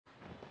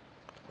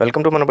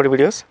Welcome to Manabadi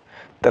videos.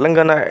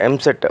 Telangana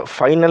EAMCET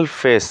final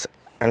phase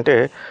అంటే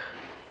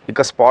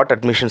ఇక spot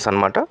admissions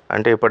అనమాట.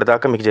 అంటే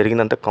ఇప్పటిదాకా మీకు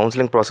జరిగినంత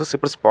కౌన్సిలింగ్ ప్రాసెస్,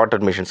 ఇప్పుడు స్పాట్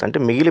అడ్మిషన్స్ అంటే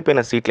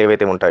మిగిలిపోయిన సీట్లు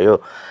ఏవైతే ఉంటాయో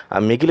ఆ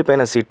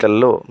మిగిలిపోయిన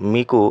సీట్లలో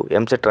మీకు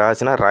ఎంసెట్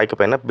రాసినా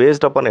రాయకపోయినా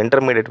బేస్డ్ అపాన్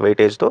ఇంటర్మీడియట్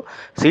వెయిటేజ్తో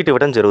సీట్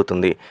ఇవ్వడం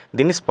జరుగుతుంది.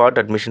 దీన్ని స్పాట్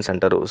అడ్మిషన్స్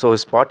అంటారు. సో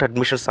స్పాట్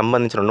అడ్మిషన్స్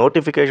సంబంధించిన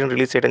నోటిఫికేషన్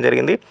రిలీజ్ చేయడం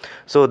జరిగింది.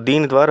 సో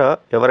దీని ద్వారా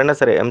ఎవరైనా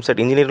సరే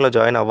ఎంసెట్ ఇంజనీరింగ్లో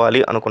జాయిన్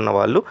అవ్వాలి అనుకున్న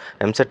వాళ్ళు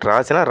ఎంసెట్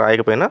రాసినా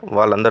రాయకపోయినా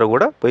వాళ్ళందరూ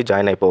కూడా పోయి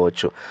జాయిన్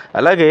అయిపోవచ్చు.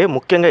 అలాగే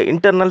ముఖ్యంగా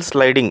ఇంటర్నల్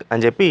స్లైడింగ్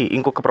అని చెప్పి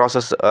ఇంకొక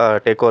ప్రాసెస్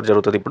టేక్ ఓవర్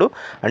జరుగుతుంది ఇప్పుడు.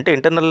 అంటే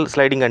ఇంటర్నల్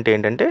స్లైడింగ్ అంటే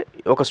ఏంటంటే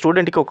ఒక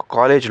స్టూడెంట్కి ఒక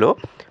కాలేజ్లో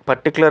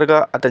పర్టికులర్గా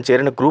అతను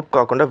చేరిన గ్రూప్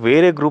కాకుండా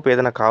వేరే గ్రూప్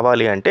ఏదైనా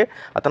కావాలి అంటే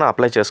అతను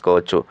అప్లై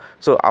చేసుకోవచ్చు.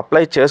 సో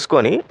అప్లై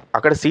చేసుకొని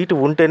అక్కడ సీటు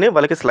ఉంటేనే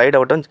వాళ్ళకి స్లైడ్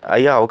అవ్వడం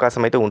అయ్యే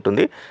అవకాశం అయితే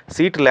ఉంటుంది.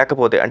 సీట్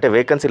లేకపోతే అంటే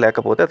వేకెన్సీ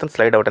లేకపోతే అతను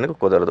స్లైడ్ అవ్వడానికి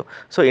కుదరదు.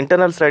 సో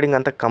ఇంటర్నల్ స్లైడింగ్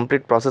అంతా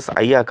కంప్లీట్ ప్రాసెస్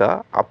అయ్యాక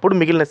అప్పుడు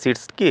మిగిలిన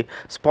సీట్స్కి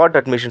స్పాట్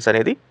అడ్మిషన్స్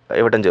అనేది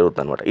ఇవ్వడం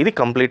జరుగుతుంది అనమాట. ఇది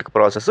కంప్లీట్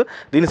ప్రాసెస్.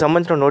 దీనికి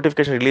సంబంధించిన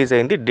నోటిఫికేషన్ రిలీజ్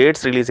అయింది,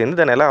 డేట్స్ రిలీజ్ అయింది.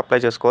 దాన్ని ఎలా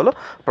అప్లై చేసుకోవాలో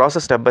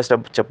ప్రాసెస్ స్టెప్ బై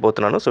స్టెప్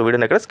చెప్పబోతున్నాను. సో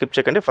వీడియోని ఎక్కడ స్కిప్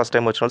చేయకండి. ఫస్ట్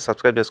టైం వచ్చిన వాళ్ళు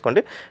సబ్స్క్రైబ్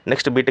చేసుకోండి.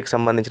 నెక్స్ట్ బీటెక్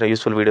సంబంధించిన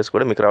యూస్ఫుల్ వీడియోస్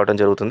కూడా మీకు రావడం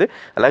జరుగుతుంది.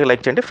 అలాగే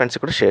లైక్ చేయండి, ఫ్రెండ్స్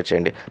కూడా షేర్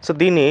చేయండి. సో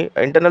దీన్ని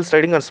internal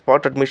sliding and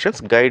spot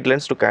admissions guide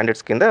lines to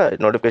candidates కింద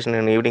నోటిఫికేషన్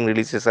ఈవినింగ్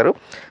రిలీజ్ చేశారు.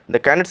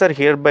 The candidates are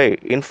here by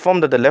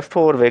inform that the left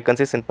over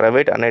vacancies in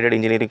private unaided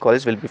engineering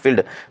college will be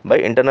filled by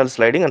internal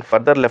sliding and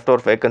further left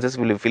over vacancies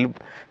will be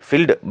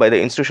filled by the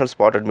institutional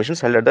spot admissions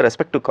held at the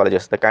respective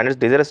colleges. The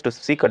candidates desirous to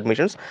seek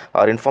admissions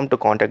are informed to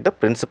contact the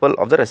principal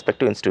of the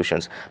respective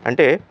institutions.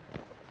 అంటే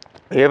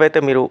ఏవైతే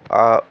మీరు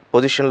ఆ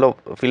పొజిషన్లో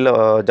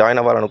join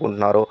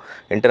అవ్వాలనుకుంటున్నారో,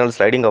 internal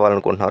sliding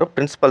అవ్వాలనుకుంటున్నారో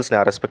ప్రిన్సిపల్స్ని,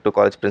 ఆ respective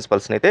college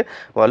ప్రిన్సిపల్స్ని అయితే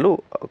వాళ్ళు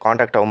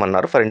కాంటాక్ట్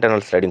అవ్వమన్నారు ఫర్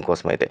ఇంటర్నల్ స్లైడింగ్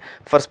కోసం. అయితే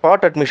ఫర్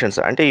స్పాట్ అడ్మిషన్స్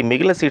అంటే ఈ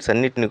మిగిలిన సీట్స్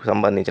అన్నింటికి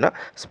సంబంధించిన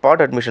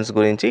స్పాట్ అడ్మిషన్స్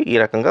గురించి ఈ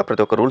రకంగా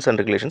ప్రతి ఒక్క రూల్స్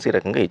అండ్ రెగ్యులేషన్స్ ఈ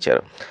రకంగా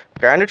ఇచ్చారు.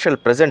 Candidate shall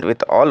present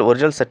with all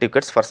original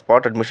certificates for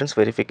spot admissions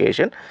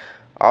verification.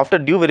 After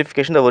due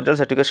verification, the original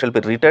certificate shall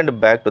be returned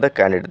back to the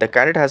candidate. The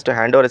candidate has to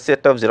hand over a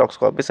set of Xerox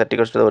copy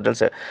certificates to the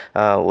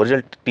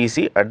original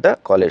TC at the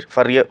college.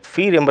 For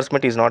fee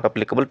reimbursement is not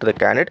applicable to the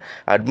candidate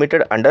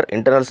admitted under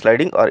internal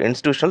sliding or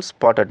institutional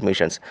spot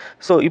admissions.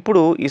 So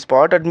ఇప్పుడు ఈ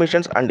spot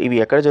admissions and ఇవి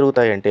ఎక్కడ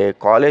జరుగుతాయి అంటే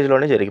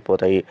కాలేజ్లోనే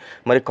జరిగిపోతాయి.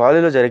 మరి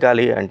కాలేజ్లో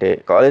జరగాలి అంటే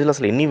కాలేజ్లో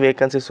అసలు ఎన్ని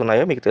వేకెన్సీస్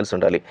ఉన్నాయో మీకు తెలిసి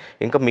ఉండాలి.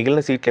 ఇంకా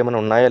మిగిలిన సీట్లు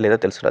ఏమైనా ఉన్నాయా లేదా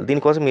తెలిసి ఉండాలి.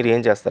 దీనికోసం మీరు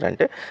ఏం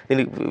చేస్తారంటే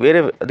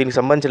దీనికి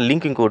సంబంధించిన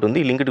లింక్ ఇంకోటి ఉంది.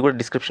 ఈ లింక్ కూడా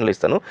డిస్క్రిప్షన్లో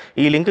ఇస్తాను.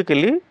 ఈ లింక్కి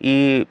వెళ్ళి ఈ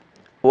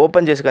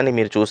ఓపెన్ చేసి కానీ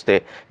మీరు చూస్తే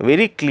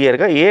వెరీ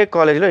క్లియర్గా ఏ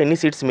కాలేజ్లో ఎన్ని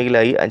సీట్స్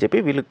మిగిలాయి అని చెప్పి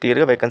వీళ్ళు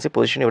క్లియర్గా వేకెన్సీ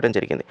పొజిషన్ ఇవ్వడం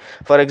జరిగింది.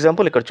 ఫర్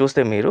ఎగ్జాంపుల్ ఇక్కడ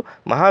చూస్తే మీరు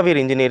మహావీర్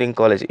ఇంజనీరింగ్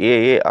కాలేజ్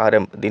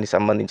AARM దీనికి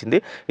సంబంధించింది.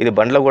 ఇది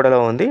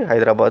బండ్లగూడలో ఉంది,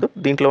 హైదరాబాదు.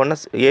 దీంట్లో ఉన్న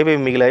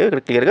ఏవేవి మిగిలాయో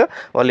ఇక్కడ క్లియర్గా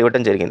వాళ్ళు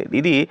ఇవ్వడం జరిగింది.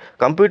 ఇది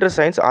computer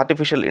science,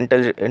 artificial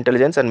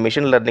intelligence and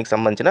machine learning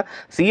సంబంధించిన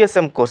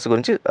CSM కోర్సు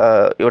గురించి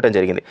ఇవ్వడం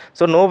జరిగింది.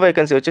 సో నో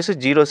వేకెన్సీ వచ్చేసి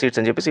 0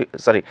 సీట్స్ అని చెప్పేసి,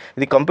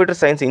 ఇది కంప్యూటర్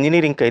సైన్స్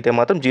ఇంజనీరింగ్కి అయితే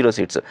మాత్రం 0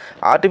 seats.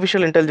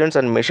 Artificial intelligence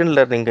and machine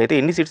learning అయితే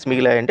ఎన్ని సీట్స్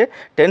మిగిలాయి అంటే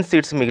 10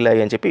 సీట్స్ మిగిలాయి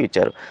అని చెప్పి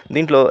ఇచ్చారు.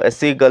 దీంట్లో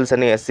SC గర్ల్స్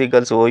అని, SC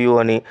గర్ల్స్ OU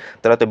అని,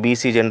 తర్వాత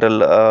BC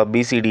జనరల్,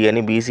 BCD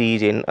అని, BCE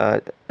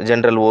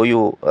జనరల్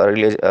OU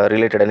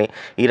రిలేటెడ్ అని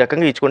ఈ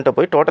రకంగా ఇచ్చుకుంటూ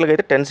పోయి టోటల్గా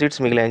అయితే 10 సీట్స్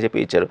మిగిలాయి అని చెప్పి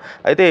ఇచ్చారు.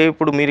 అయితే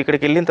ఇప్పుడు మీరు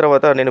ఇక్కడికి వెళ్ళిన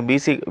తర్వాత నేను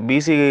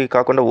BC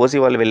కాకుండా OC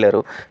వాళ్ళు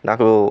వెళ్ళారు,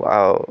 నాకు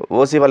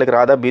OC వాళ్ళకి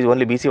రాదా,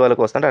 ఓన్లీ BC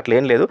వాళ్ళకి వస్తుంటే అట్లా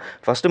ఏం లేదు.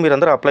 ఫస్ట్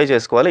మీరందరూ అప్లై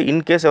చేసుకోవాలి.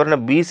 ఇన్ కేసు ఎవరైనా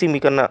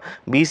మీకన్నా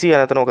BC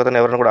అని ఒకతను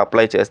ఎవరైనా కూడా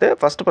అప్లై చేస్తే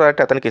ఫస్ట్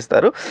ప్రయారిటీ అతనికి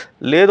ఇస్తారు.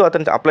 లేదు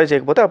అతను అప్లై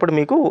చేయకపోతే అప్పుడు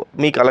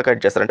మీకు అలకేట్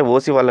చేస్తారు. అంటే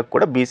OC వాళ్ళకి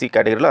కూడా BC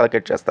కేటగిరీలో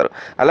అలకేట్ చేస్తారు.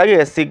 అలాగే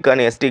SCకి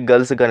కానీ, ST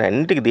గర్ల్స్ కానీ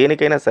అన్నింటికి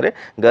దేనికైనా సరే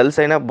గర్ల్స్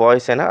అయినా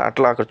బాయ్స్ అయినా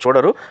అట్లా అక్కడ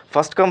చూడరు.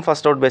 ఫస్ట్ కమ్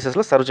ఫస్ట్ అవుట్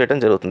బేసిస్లో సర్వ్ చేయడం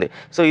జరుగుతుంది.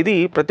 సో ఇది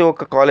ప్రతి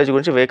ఒక్క కాలేజ్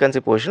గురించి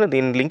వేకెన్సీ పొజిషన్.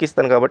 దీని లింక్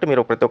ఇస్తాను కాబట్టి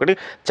మీరు ప్రతి ఒక్కటి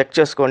చెక్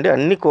చేసుకోండి.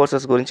 అన్ని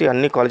కోర్సెస్ గురించి,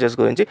 అన్ని కాలేజెస్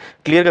గురించి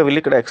క్లియర్గా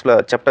వీళ్ళు ఇక్కడ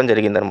చెప్పడం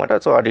జరిగిందనమాట.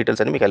 సో ఆ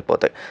డీటెయిల్స్ అన్ని మీకు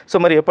వెళ్ళిపోతాయి. సో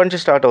మరి ఎప్పటి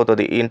నుంచి స్టార్ట్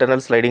అవుతుంది ఈ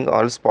internal sliding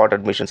all spot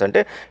admissions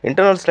అంటే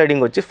ఇంటర్నల్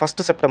స్లైడింగ్ వచ్చి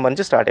 1 సెప్టెంబర్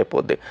నుంచి స్టార్ట్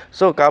అయిపోద్ది.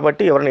 సో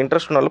కాబట్టి ఎవరైనా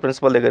ఇంట్రెస్ట్ ఉన్న వాళ్ళు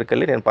ప్రిన్సిపల్ దగ్గరికి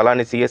వెళ్ళి నేను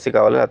పలాని CSC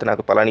కావాలి, అయితే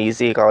నాకు పలాని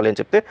ECE కావాలి అని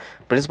చెప్తే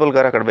ప్రిన్సిపల్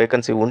గారు అక్కడ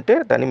వేకెన్సీ ఉంటే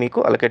దాన్ని మీకు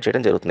అలకేట్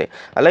చేయడం జరుగుతుంది.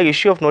 అలాగే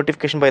issue of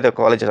notification by the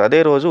colleges, అదే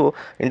రోజు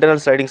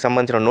ఇంటర్నల్ స్లైడింగ్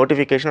సంబంధించిన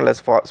నోటిఫికేషన్ అలాగే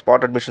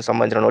స్పాట్ అడ్మిషన్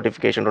సంబంధించిన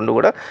నోటిఫికేషన్ రెండు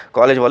కూడా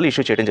కాలేజ్ వాళ్ళు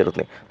ఇష్యూ చేయడం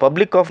జరుగుతుంది.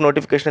 Public of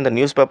notification in the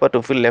news paper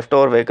to fill left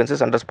over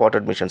vacancies under spot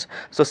admissions.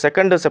 So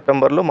 2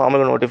 సెప్టెంబర్లో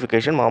మామూలుగా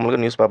నోటిఫికేషన్ మామూలుగా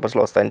న్యూస్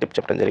పేపర్స్లో వస్తాయని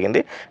చెప్పడం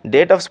జరిగింది.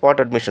 Date of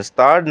spot admissions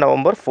 3rd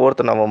November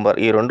 4th November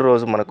ఈ 2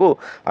 రోజు మనకు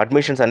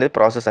అడ్మిషన్స్ అనేది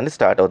ప్రాసెస్ అనేది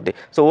స్టార్ట్ అవుద్ది.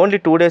 సో ఓన్లీ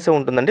 2 డేసే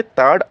ఉంటుందండి,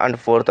 3rd and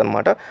 4th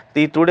అనమాట.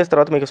 ఈ 2 డేస్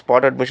తర్వాత మీకు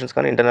స్పాట్ అడ్మిషన్స్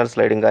కానీ ఇంటర్నల్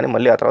స్లైడింగ్ కానీ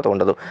మళ్ళీ ఆ తర్వాత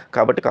ఉండదు.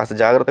 కాబట్టి కాస్త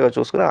జాగ్రత్తగా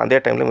చూసుకుని అదే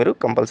టైంలో మీరు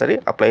కంపల్సరీ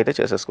అప్లై అయితే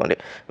చేసేసుకోండి.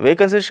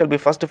 Vacancies shall be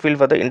first fill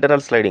for the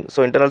internal sliding. So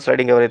internal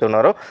sliding ఎవరైతే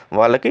ఉన్నారో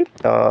వాళ్ళకి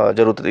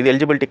జరుగుతుంది. ఇది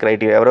ఎలిజిబిలిటీ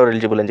క్రైటీరియా, ఎవరెవరు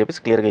ఎలిజిబుల్ అని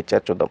చెప్పేసి క్లియర్గా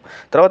ఇచ్చారు. చూద్దాం.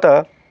 తర్వాత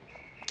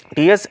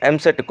TS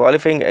MCET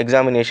క్వాలిఫైయింగ్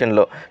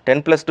ఎగ్జామినేషన్లో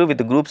 10+2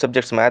 with group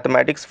subjects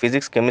mathematics,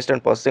 physics, chemistry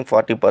and processing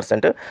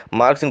 40%,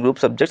 marks in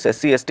group subjects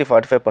SC ST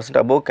 45%,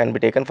 above can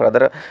be taken for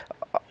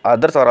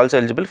others are also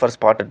eligible for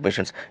spot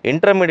admissions.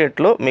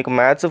 ఇంటర్మీడియట్లో మీకు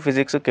మ్యాథ్స్,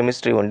 ఫిజిక్స్,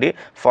 కెమిస్ట్రీ ఉండి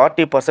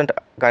 40%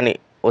 కానీ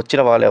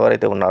వచ్చిన వాళ్ళు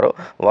ఎవరైతే ఉన్నారో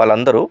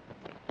వాళ్ళందరూ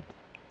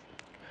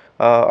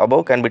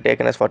above can be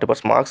taken as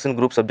 40% marks in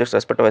group subjects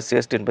respect of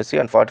SC, ST, and BC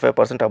and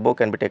 45% above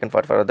can be taken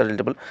for other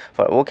eligible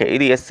for okay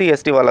ఇది ఎస్సీ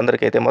ఎస్టీ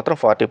వాళ్ళందరికీ అయితే మాత్రం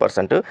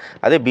 40%,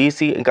 అదే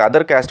బీసీ ఇంకా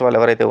అదర్ క్యాస్ట్ వాళ్ళు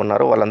ఎవరైతే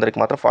ఉన్నారో వాళ్ళందరికీ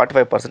మాత్రం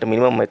 45%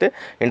 మినిమం అయితే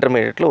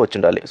ఇంటర్మీడియట్లో వచ్చి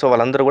ఉండాలి. సో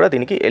వాళ్ళందరూ కూడా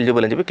దీనికి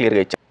ఎలిజిబుల్ అని చెప్పి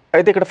క్లియర్గా ఇచ్చారు.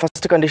 అయితే ఇక్కడ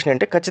ఫస్ట్ కండిషన్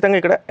అంటే ఖచ్చితంగా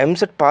ఇక్కడ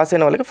ఎంసెట్ పాస్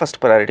అయిన వాళ్ళకి ఫస్ట్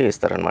ప్రయారిటీ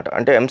ఇస్తారనమాట.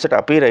 అంటే ఎంసెట్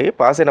అపీర్ అయ్యి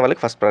పాస్ అయిన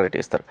వాళ్ళకి ఫస్ట్ ప్రయారిటీ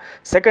ఇస్తారు.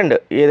 సెకండ్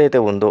ఏదైతే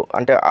ఉందో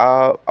అంటే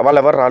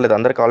వాళ్ళు ఎవరు రాలేదు,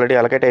 అందరికి ఆల్రెడీ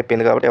అలకేట్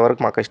అయిపోయింది కాబట్టి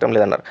ఎవరికి మాకు ఇష్టం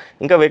లేదన్నారు,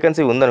 ఇంకా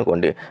వేకెన్సీ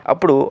ఉందనుకోండి,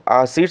 అప్పుడు ఆ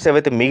సీట్స్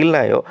ఏవైతే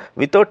మిగిలినాయో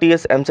వితౌట్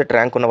టీఎస్ ఎంసెట్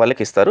ర్యాంక్ ఉన్న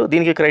వాళ్ళకి ఇస్తారు.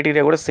 దీనికి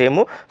క్రైటీరియా కూడా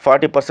సేమ్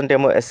 40%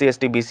 ఏమో ఎస్సీ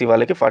ఎస్టీ బీసీ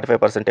వాళ్ళకి,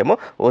 45% ఏమో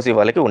ఓసీ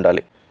వాళ్ళకి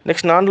ఉండాలి.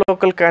 నెక్స్ట్ నాన్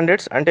లోకల్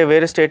క్యాండిడేట్స్ అంటే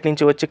వేరే స్టేట్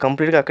నుంచి వచ్చి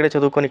కంప్లీట్గా అక్కడే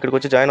చదువుకొని ఇక్కడికి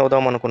వచ్చి జాయిన్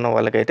అవుదాం అనుకున్న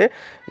వాళ్ళకైతే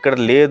ఇక్కడ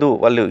లేదు,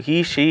 వాళ్ళు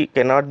she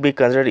cannot be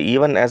considered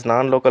even as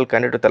non local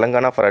candidate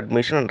Telangana for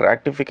admission and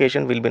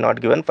రాక్టిఫికేషన్ will be not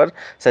given for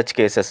such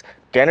cases.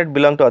 Candidate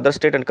belong to other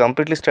state and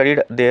completely studied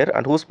there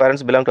and whose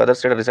parents belong to other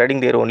state residing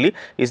there only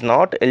is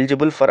not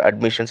eligible for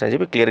admissions అని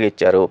చెప్పి క్లియర్గా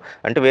ఇచ్చారు.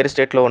 అంటే వేరే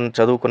స్టేట్లో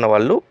చదువుకున్న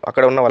వాళ్ళు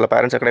అక్కడ ఉన్న వాళ్ళ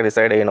పేరెంట్స్ అక్కడ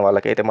రిసైడ్ అయిన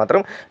వాళ్ళకైతే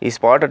మాత్రం ఈ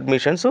స్పాట్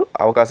అడ్మిషన్స్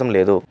అవకాశం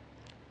లేదు.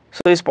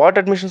 సో ఈ స్పాట్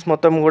అడ్మిషన్స్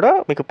మొత్తం కూడా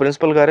మీకు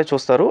ప్రిన్సిపల్ గారే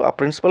చూస్తారు. ఆ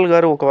ప్రిన్సిపల్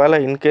గారు ఒకవేళ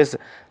ఇన్ కేస్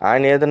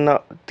ఆయన ఏదన్నా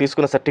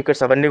తీసుకున్న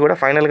సర్టిఫికేట్స్ అవన్నీ కూడా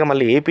ఫైనల్గా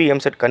మళ్ళీ ఏపీ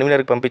ఎంసెట్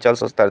కన్వీనర్కి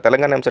పంపించాల్సి వస్తారు,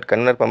 తెలంగాణ ఎంసెట్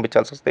కన్వీనర్కి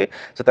పంపించాల్సి వస్తే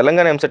సో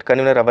తెలంగాణ ఎంసెట్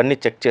కన్వీనర్ అవన్నీ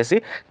చెక్ చేసి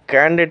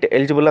క్యాండిడేట్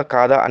ఎలిజిబుల్లా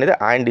కాదా అనేది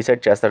ఆయన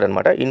డిసైడ్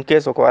చేస్తాడనమాట. ఇన్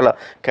కేస్ ఒకవేళ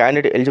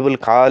క్యాండిడేట్ ఎలిజిబుల్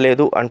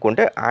కాలేదు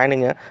అనుకుంటే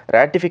ఆయన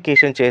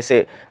రాటిఫికేషన్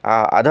చేసే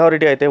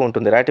అథారిటీ అయితే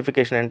ఉంటుంది.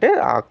 రాటిఫికేషన్ అంటే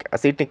ఆ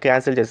సీట్ని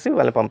క్యాన్సిల్ చేసి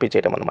వాళ్ళని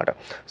పంపించేయడం అనమాట.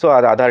 సో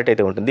అది అథారిటీ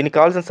అయితే ఉంటుంది. దీనికి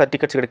కావాల్సిన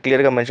సర్టిఫికేట్స్ ఇక్కడ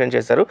క్లియర్గా మెన్షన్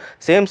చేశారు.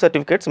 సేమ్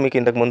సర్టిఫికేట్స్ మీకు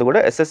ఇంతకు ముందు కూడా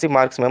ఎస్ఎస్సి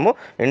మార్క్స్ మేము,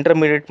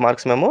 ఇంటర్మీడియట్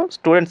మార్క్స్ మేము,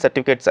 స్టూడెంట్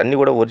సర్టిఫికేట్స్ అన్నీ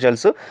కూడా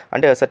ఒరిజినల్స్.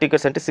 అంటే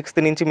సర్టిఫికేట్స్ అంటే 6th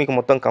నుంచి మీకు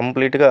మొత్తం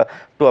కంప్లీట్గా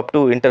అప్ టు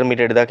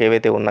ఇంటర్మీడియట్ దాకా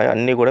ఏవైతే ఉన్నాయో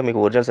అన్నీ కూడా మీకు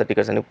ఒరిజినల్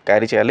సర్టిఫికేట్స్ అన్ని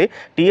క్యారీ చేయాలి.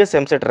 TS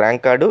EAMCET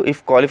rank card if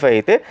qualify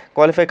అయితే,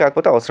 క్వాలిఫై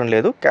కాకపోతే అవసరం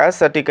లేదు. క్యాస్ట్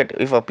సర్టిఫికేట్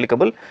ఇఫ్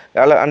అప్లికబుల్,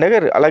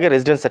 అలాగే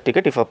రెసిడెన్స్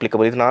సర్టిఫికేట్ ఇఫ్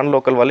అప్లికబుల్. ఇది నాన్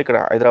లోకల్ వాళ్ళు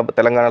ఇక్కడ హైదరాబాద్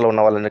తెలంగాణలో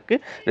ఉన్న వాళ్ళకి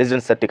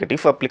రెసిడెన్స్ సర్టిఫికేట్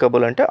ఇఫ్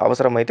అప్లికబుల్ అంటే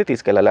అవసరం అయితే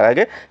తీసుకెళ్ళాలి.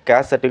 అలాగే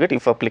క్యాస్ట్ సర్టిఫికేట్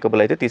ఇఫ్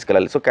అప్లికబుల్ అయితే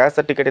తీసుకెళ్ళాలి. సో క్యాస్ట్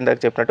సర్టిఫికేట్ ఇందాక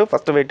చెప్పినట్టు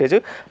ఫస్ట్ వెయిటేజ్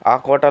ఆ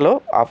కోటాలో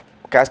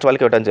క్యాస్ట్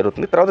వాళ్ళకి ఇవ్వడం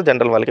జరుగుతుంది, తర్వాత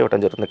జనరల్ వాళ్ళకి ఇవ్వడం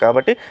జరుగుతుంది.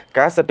 కాబట్టి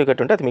క్యాస్ట్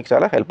సర్టిఫికేట్ ఉంటే అది మీకు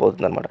చాలా హెల్ప్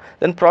అవుతుంది అనమాట.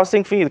 దెన్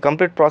ప్రాసెసింగ్ ఫీ, ఇది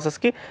కంప్లీట్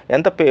ప్రాసెస్కి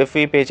ఎంత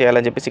ఫీ పే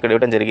చేయాలని చెప్పేసి ఇక్కడ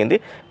ఇవ్వడం జరిగింది.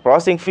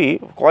 Processing fee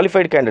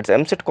qualified candidates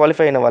EAMCET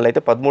qualify అయిన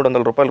వాళ్ళైతే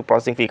 1300 రూపాయలు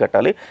ప్రాసెసింగ్ ఫీ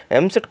కట్టాలి.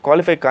 ఎంసెట్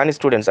క్వాలిఫై కాని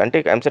స్టూడెంట్స్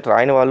అంటే ఎంసెట్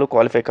రాయని వాళ్ళు,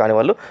 క్వాలిఫై కాని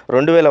వాళ్ళు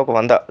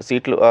 2100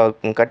 సీట్లు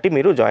కట్టి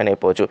మీరు జాయిన్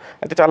అయిపోవచ్చు.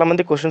 అయితే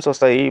చాలామంది క్వశ్చన్స్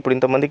వస్తాయి, ఇప్పుడు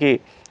ఇంతమందికి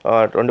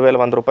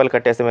 2100 రూపాయలు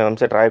కట్టేస్తే మేము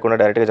ఎంసెట్ రాయకుండా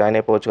డైరెక్ట్గా జాయిన్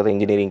అయిపోవచ్చు కదా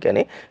ఇంజనీరింగ్కి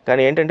అని.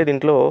 కానీ ఏంటంటే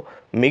దీంట్లో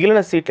మిగిలిన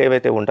సీట్లు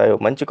ఏవైతే ఉంటాయో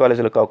మంచి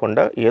కాలేజీలు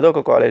కాకుండా ఏదో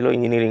ఒక కాలేజీలో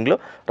ఇంజనీరింగ్లో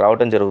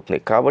రావడం జరుగుతుంది.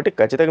 కాబట్టి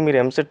ఖచ్చితంగా మీరు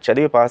ఎంసెట్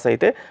చదివి పాస్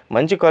అయితే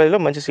మంచి కాలేజీలో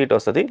మంచి సీట్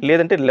వస్తుంది,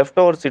 లేదంటే లెఫ్ట్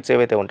ఓవర్ సీట్స్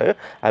ఏవైతే ఉంటాయో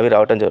అవి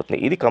రావడం జరుగుతుంది.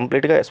 ఇది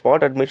కంప్లీట్గా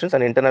spot admissions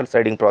and internal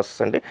sliding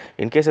process అండి.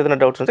 ఇన్ కేస్ ఏదైనా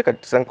డౌట్స్ ఉంటే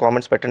ఖచ్చితంగా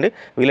కామెంట్స్ పెట్టండి,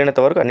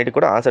 వీలైనంత వరకు అన్నిటి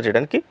కూడా ఆన్సర్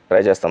చేయడానికి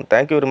ట్రై చేస్తాం.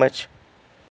 Thank you very much.